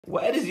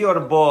Where is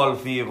your ball,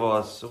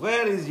 Fivos?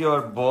 Where is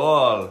your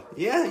ball?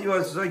 Yeah, you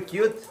are so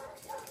cute.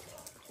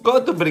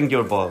 Go to bring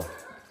your ball.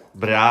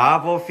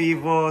 Bravo,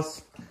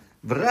 Fivos.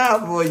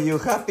 Bravo, you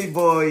happy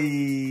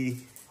boy.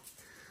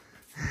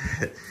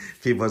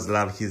 Fivos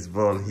loves his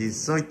ball. He's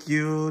so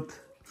cute.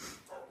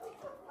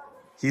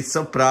 He's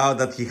so proud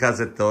that he has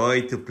a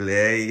toy to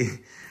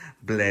play.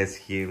 Bless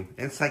him.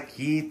 And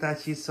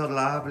Sakita, she's so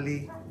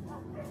lovely.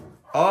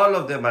 All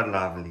of them are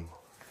lovely.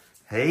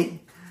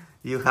 Hey,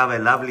 you have a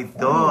lovely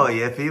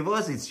toy,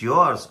 Fivos? It's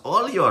yours,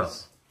 all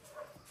yours.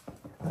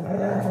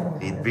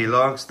 It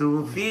belongs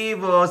to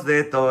Fivos,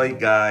 the toy,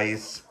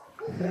 guys.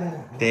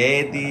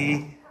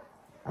 Teddy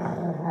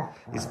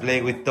is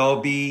playing with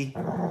Toby.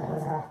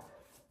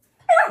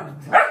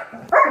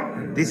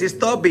 This is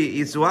Toby.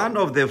 It's one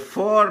of the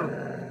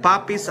 4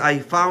 puppies I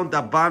found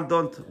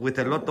abandoned with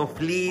a lot of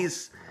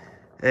fleas,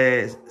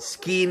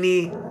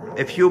 skinny,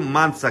 a few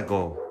months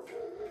ago.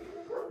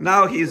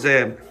 Now he's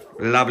a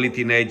lovely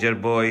teenager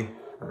boy.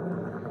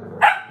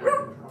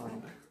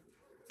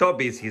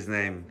 Toby is his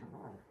name.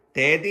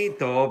 Teddy,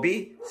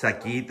 Toby,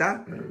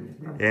 Sakita,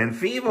 and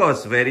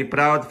Fivos, very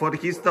proud for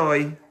his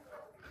toy.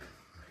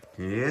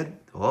 Yeah.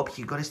 Oh,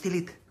 he's gonna steal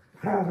it.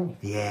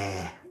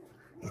 Yeah,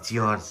 it's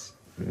yours.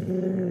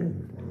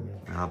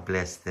 Oh,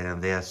 bless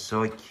them. They are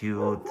so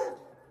cute.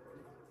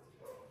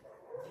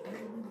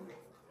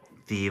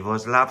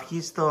 Fivos loves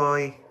his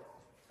toy.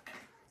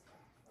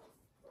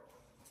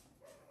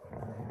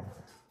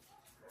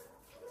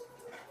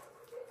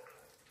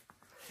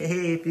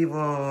 Hey,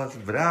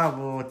 Fivos.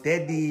 Bravo,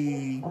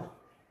 Teddy.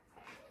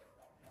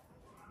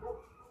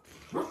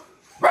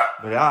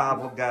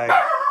 Bravo, guys.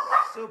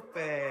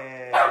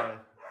 Super.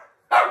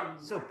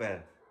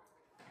 Super.